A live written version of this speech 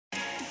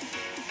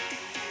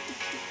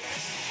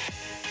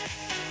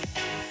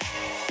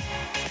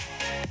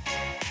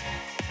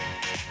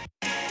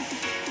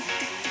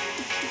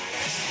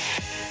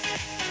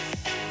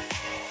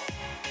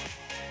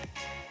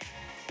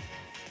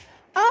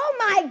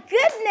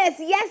goodness.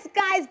 Yes,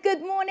 guys,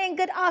 good morning,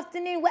 good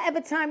afternoon,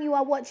 whatever time you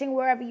are watching,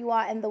 wherever you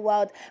are in the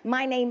world.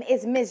 My name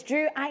is Miss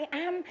Drew. I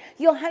am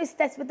your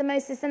hostess with the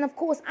mostest, and of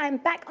course, I'm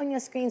back on your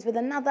screens with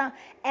another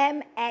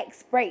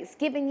MX Breaks,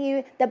 giving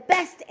you the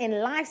best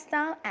in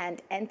lifestyle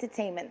and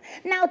entertainment.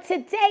 Now,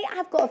 today,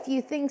 I've got a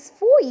few things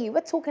for you.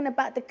 We're talking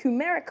about the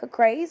Kumerica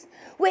craze,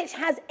 which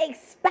has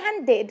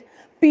expanded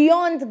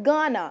beyond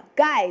Ghana.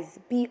 Guys,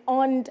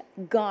 beyond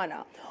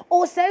Ghana.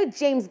 Also,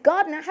 James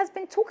Gardiner has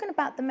been talking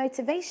about the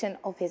motivation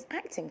of his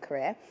acting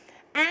career,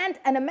 and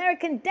an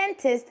American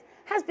dentist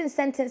has been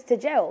sentenced to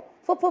jail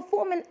for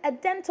performing a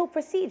dental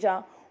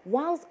procedure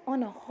whilst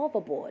on a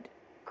hoverboard.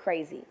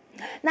 Crazy.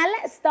 Now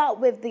let's start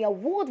with the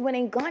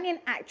award-winning Ghanaian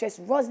actress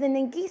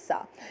Roselyn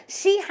Ngissah.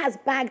 She has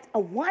bagged a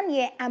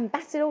one-year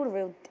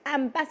ambassadorial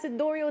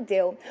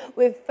deal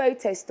with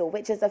Fotosore,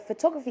 which is a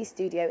photography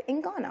studio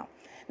in Ghana.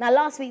 Now,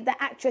 last week, the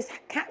actress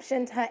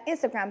captioned her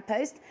Instagram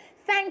post,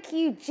 "Thank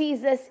you,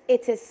 Jesus,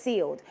 it is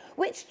sealed,"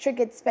 which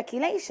triggered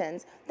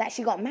speculations that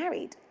she got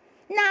married.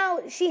 Now,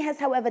 she has,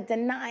 however,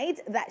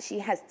 denied that she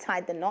has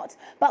tied the knot,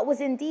 but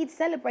was indeed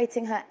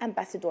celebrating her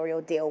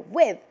ambassadorial deal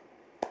with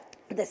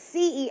the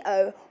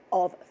CEO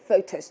of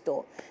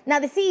Fotosore. Now,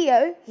 the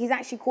CEO, he's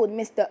actually called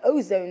Mr.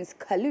 Ozone's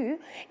Kalu,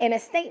 in a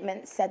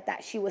statement said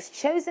that she was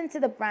chosen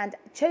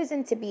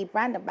to be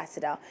brand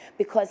ambassador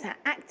because her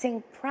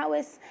acting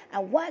prowess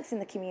and works in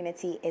the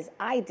community is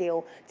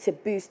ideal to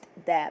boost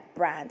their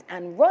brand.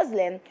 And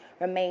Roselyn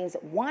remains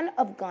one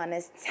of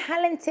Ghana's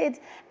talented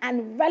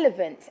and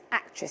relevant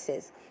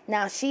actresses.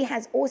 Now, she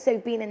has also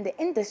been in the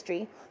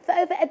industry for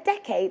over a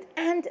decade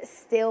and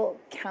still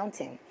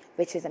counting,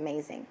 which is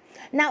amazing.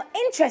 Now,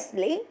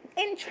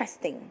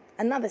 interesting,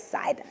 another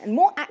side, and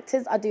more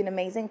actors are doing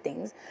amazing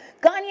things.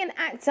 Ghanaian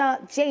actor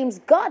James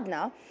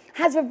Gardiner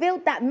has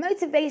revealed that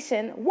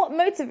what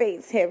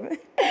motivates him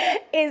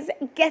is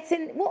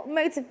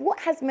what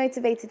has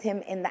motivated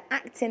him in the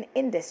acting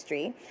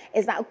industry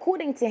is that,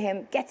 according to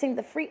him, getting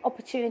the free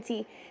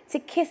opportunity to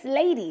kiss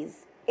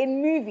ladies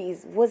in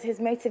movies was his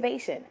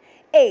motivation.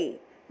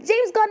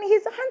 James Gardiner,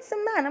 he's a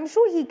handsome man. I'm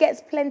sure he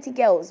gets plenty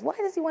girls. Why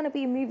does he want to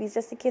be in movies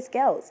just to kiss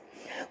girls?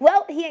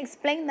 Well, he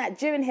explained that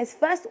during his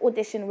first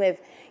audition with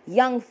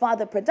Young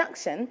Father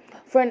Production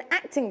for an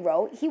acting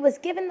role, he was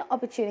given the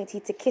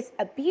opportunity to kiss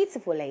a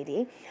beautiful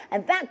lady,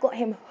 and that got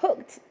him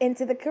hooked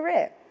into the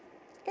career.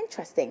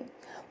 Interesting.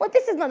 Well,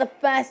 this is not the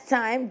first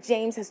time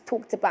James has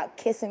talked about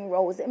kissing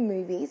roles in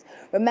movies.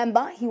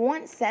 Remember, he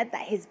once said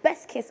that his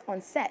best kiss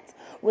on set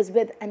was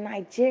with a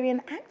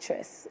Nigerian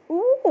actress.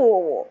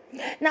 Ooh.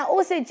 Now,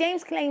 also,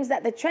 James claims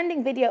that the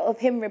trending video of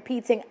him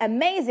repeating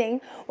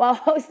 "amazing" while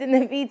hosting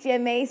the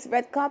VGMA's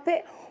red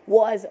carpet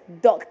was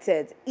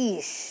doctored.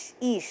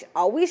 Eesh.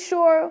 Are we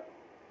sure?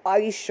 Are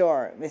you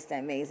sure, Mr.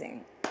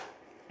 Amazing?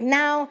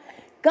 Now,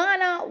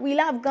 Ghana, we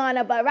love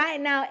Ghana, but right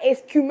now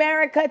it's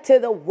Kumerica to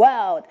the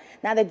world.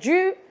 Now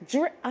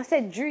I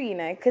said Drew, you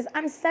know, because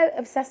I'm so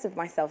obsessed with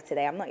myself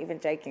today. I'm not even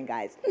joking,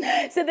 guys.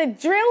 So the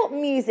drill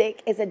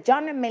music is a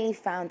genre mainly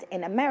found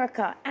in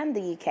America and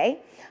the UK.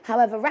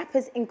 However,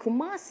 rappers in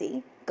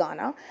Kumasi,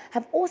 Ghana,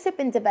 have also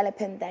been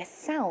developing their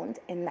sound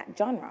in that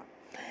genre.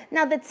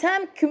 Now, the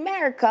term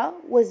Kumerica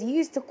was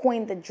used to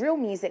coin the drill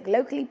music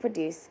locally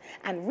produced,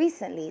 and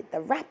recently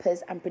the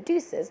rappers and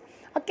producers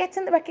are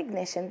getting the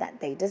recognition that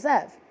they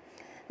deserve.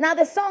 Now,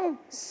 the song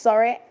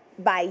Sorry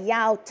by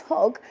Yao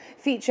Tog,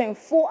 featuring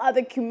 4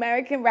 other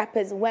Kumerican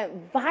rappers,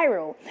 went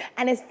viral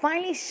and is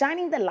finally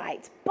shining the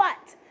light,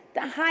 but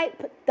the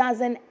hype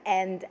doesn't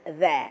end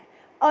there.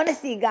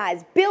 Honestly,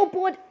 guys,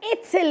 Billboard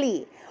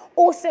Italy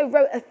also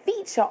wrote a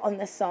feature on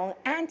the song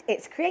and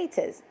its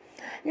creators.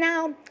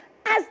 Now,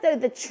 as though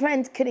the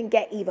trend couldn't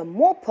get even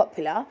more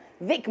popular,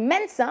 Vic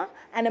Mensa,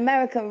 an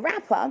American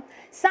rapper,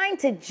 signed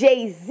to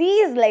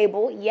Jay-Z's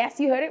label, yes,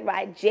 you heard it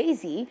right,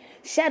 Jay-Z,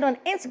 shared on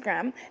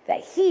Instagram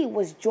that he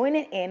was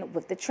joining in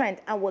with the trend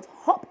and would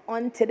hop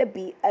onto the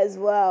beat as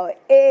well.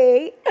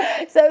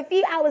 So a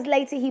few hours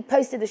later, he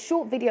posted a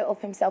short video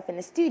of himself in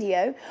the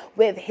studio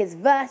with his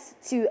verse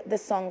to the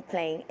song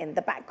playing in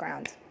the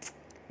background.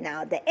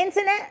 Now, the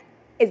internet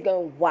is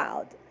going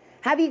wild.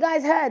 Have you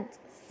guys heard?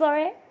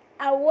 Sorry?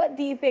 And what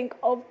do you think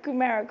of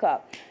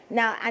Kumerica?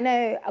 Now, I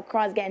know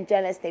Accra's getting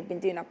jealous. They've been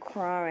doing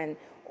Accra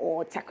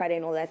or Takrady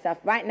and all that stuff.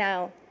 Right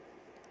now,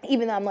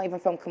 even though I'm not even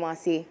from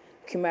Kumasi,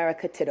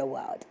 Kumerica to the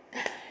world.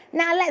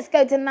 Now, let's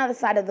go to another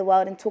side of the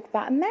world and talk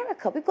about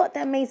America. We've got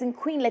the amazing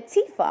Queen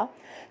Latifah,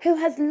 who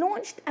has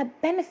launched a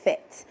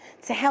benefit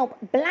to help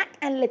Black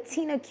and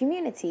Latino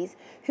communities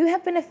who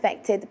have been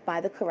affected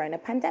by the corona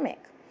pandemic.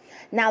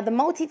 Now, the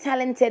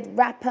multi-talented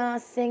rapper,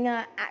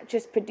 singer,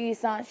 actress,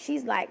 producer,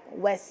 she's like,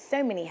 wears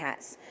so many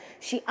hats.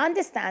 She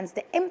understands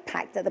the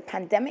impact that the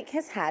pandemic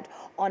has had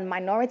on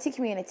minority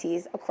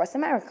communities across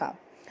America.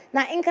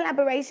 Now, in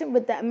collaboration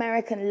with the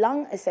American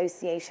Lung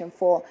Association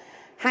for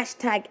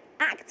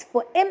 #Act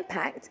for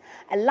Impact,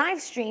 a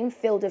live stream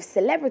filled with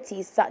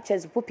celebrities such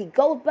as Whoopi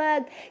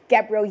Goldberg,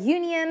 Gabrielle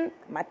Union,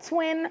 my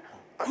twin,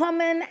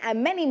 Common,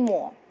 and many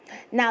more.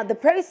 Now, the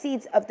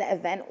proceeds of the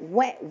event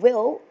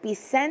will be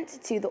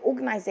sent to the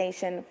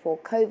Organization for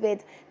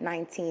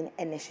COVID-19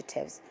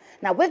 Initiatives.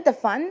 Now, with the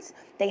funds,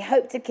 they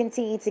hope to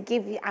continue to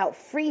give out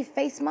free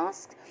face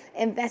masks,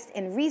 invest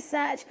in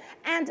research,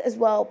 and as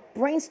well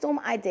brainstorm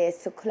ideas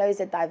to close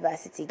the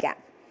diversity gap.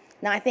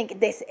 Now, I think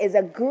this is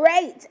a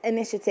great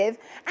initiative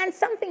and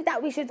something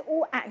that we should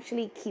all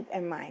actually keep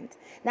in mind.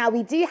 Now,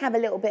 we do have a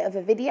little bit of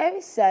a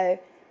video, so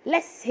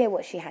let's hear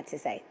what she had to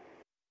say.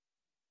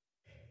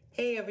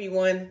 Hey,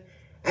 everyone.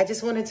 I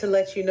just wanted to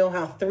let you know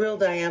how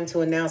thrilled I am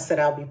to announce that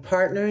I'll be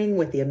partnering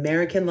with the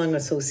American Lung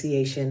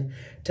Association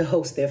to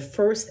host their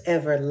first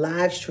ever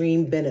live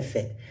stream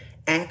benefit,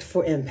 Act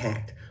for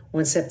Impact,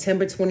 on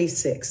September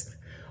 26th.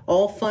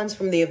 All funds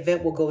from the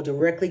event will go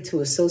directly to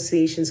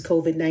Association's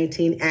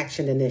COVID-19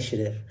 Action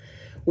Initiative,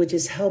 which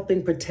is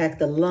helping protect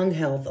the lung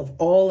health of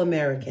all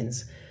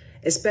Americans,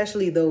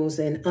 especially those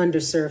in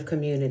underserved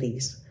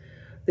communities.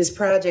 This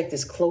project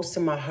is close to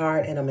my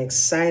heart, and I'm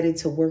excited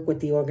to work with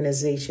the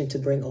organization to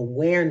bring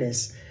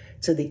awareness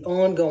to the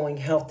ongoing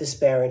health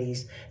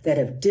disparities that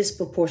have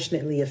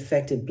disproportionately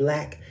affected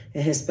Black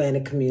and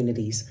Hispanic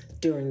communities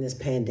during this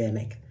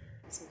pandemic.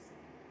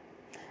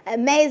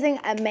 Amazing,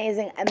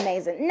 amazing,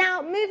 amazing.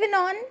 Now, moving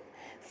on,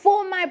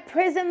 for my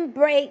Prison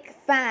Break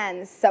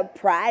fans,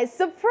 surprise,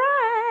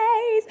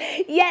 surprise.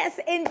 Yes,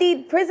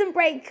 indeed, Prison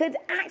Break could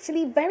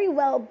actually very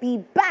well be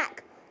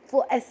back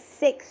for a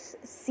 6th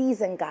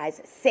season,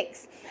 guys,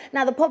 6.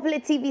 Now, the popular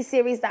TV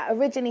series that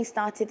originally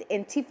started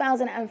in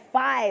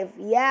 2005,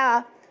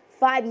 yeah,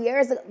 5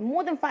 years ago,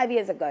 more than 5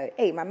 years ago,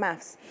 hey, my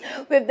maths,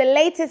 with the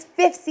latest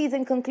 5th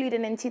season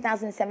concluded in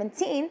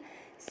 2017,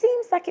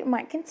 seems like it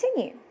might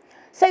continue.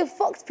 So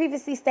Fox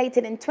previously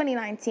stated in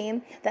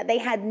 2019 that they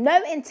had no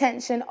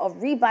intention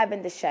of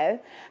reviving the show.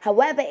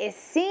 However, it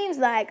seems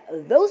like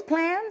those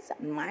plans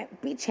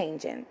might be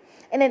changing.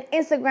 In an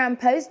Instagram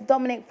post,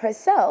 Domini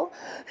Purcell,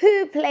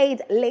 who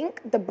played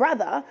Link, the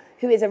brother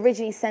who is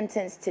originally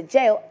sentenced to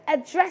jail,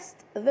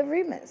 addressed the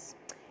rumors.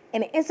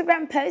 In an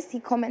Instagram post,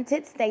 he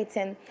commented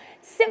stating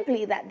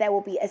simply that there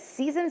will be a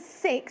season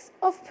 6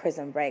 of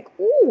Prison Break.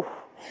 Ooh.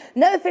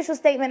 No official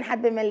statement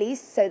had been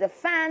released, so the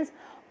fans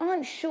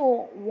aren't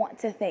sure what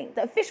to think.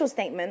 The official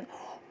statement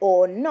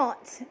or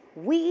not,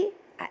 we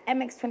at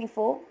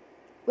MX24,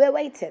 we're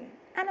waiting.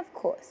 And of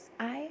course,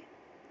 I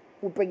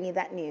will bring you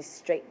that news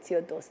straight to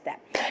your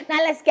doorstep. Now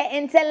let's get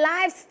into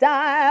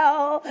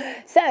lifestyle.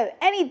 So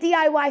any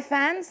DIY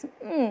fans,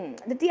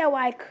 the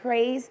DIY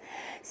craze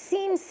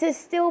seems to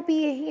still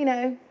be, you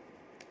know,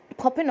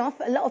 popping off.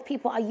 A lot of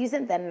people are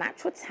using their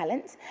natural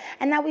talent.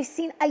 And now we've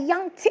seen a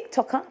young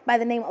TikToker by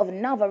the name of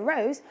Nava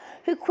Rose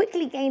who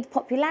quickly gained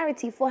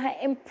popularity for her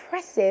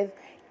impressive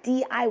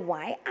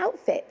DIY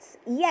outfits.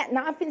 Yeah,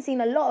 now I've been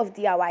seeing a lot of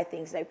DIY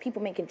things, though,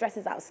 people making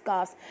dresses out of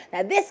scarves.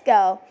 Now this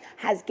girl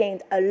has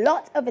gained a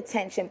lot of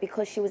attention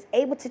because she was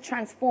able to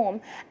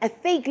transform a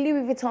fake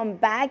Louis Vuitton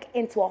bag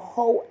into a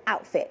whole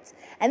outfit.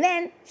 And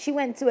then she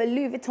went to a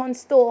Louis Vuitton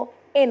store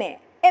in it.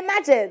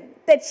 Imagine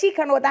the cheek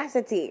and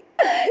audacity.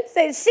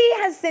 So she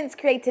has since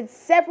created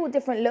several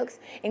different looks,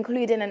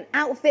 including an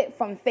outfit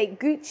from fake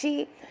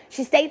Gucci.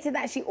 She stated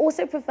that she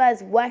also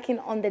prefers working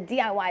on the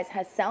DIYs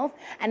herself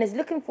and is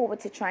looking forward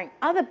to trying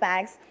other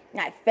bags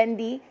like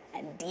Fendi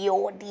and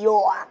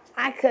Dior.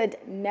 I could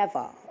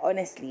never,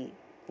 honestly,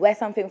 wear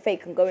something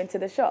fake and go into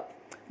the shop.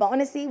 But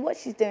honestly, what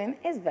she's doing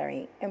is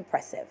very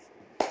impressive.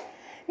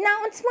 Now,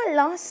 on to my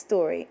last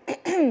story.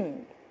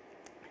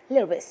 A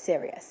little bit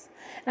serious.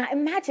 Now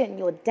imagine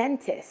your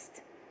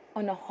dentist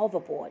on a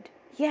hoverboard.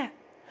 Yeah.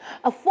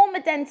 A former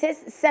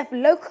dentist, Seth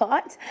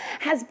Lockhart,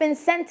 has been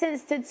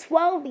sentenced to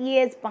 12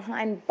 years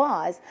behind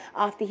bars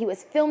after he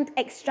was filmed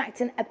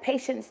extracting a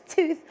patient's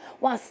tooth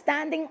while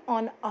standing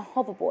on a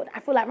hoverboard. I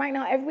feel like right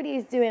now everybody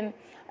is doing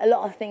a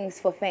lot of things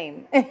for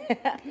fame.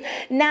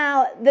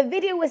 Now, the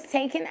video was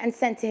taken and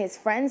sent to his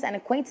friends and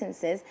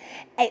acquaintances.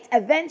 It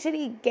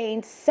eventually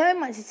gained so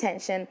much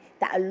attention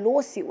that a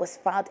lawsuit was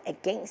filed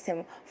against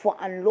him for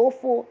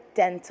unlawful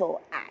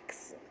dental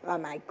acts. Oh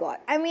my God.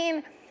 I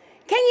mean,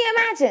 can you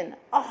imagine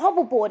a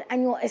hoverboard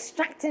and you're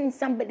extracting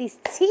somebody's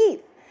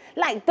teeth?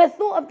 Like, the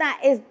thought of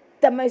that is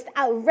the most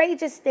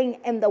outrageous thing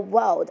in the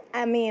world.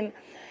 I mean,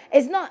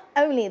 it's not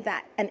only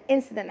that an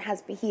incident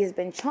he has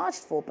been charged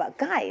for, but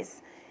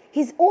guys,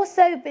 he's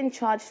also been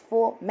charged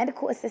for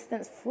medical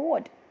assistance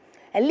fraud.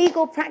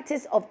 Illegal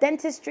practice of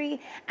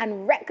dentistry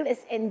and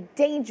reckless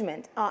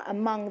endangerment are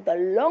among the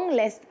long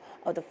list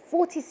of the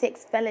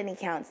 46 felony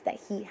counts that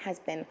he has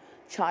been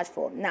charged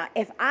for. Now,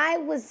 if I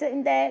was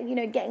sitting there, you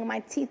know, getting my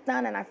teeth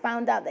done and I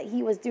found out that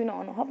he was doing it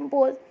on a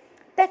hoverboard,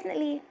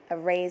 definitely a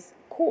raised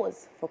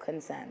cause for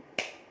concern.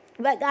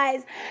 But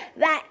guys,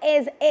 that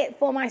is it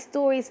for my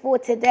stories for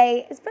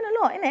today. It's been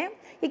a lot, innit?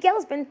 Your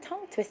girl's been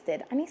tongue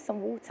twisted. I need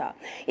some water.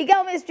 Your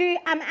girl, Miss Drew,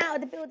 I'm out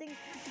of the building.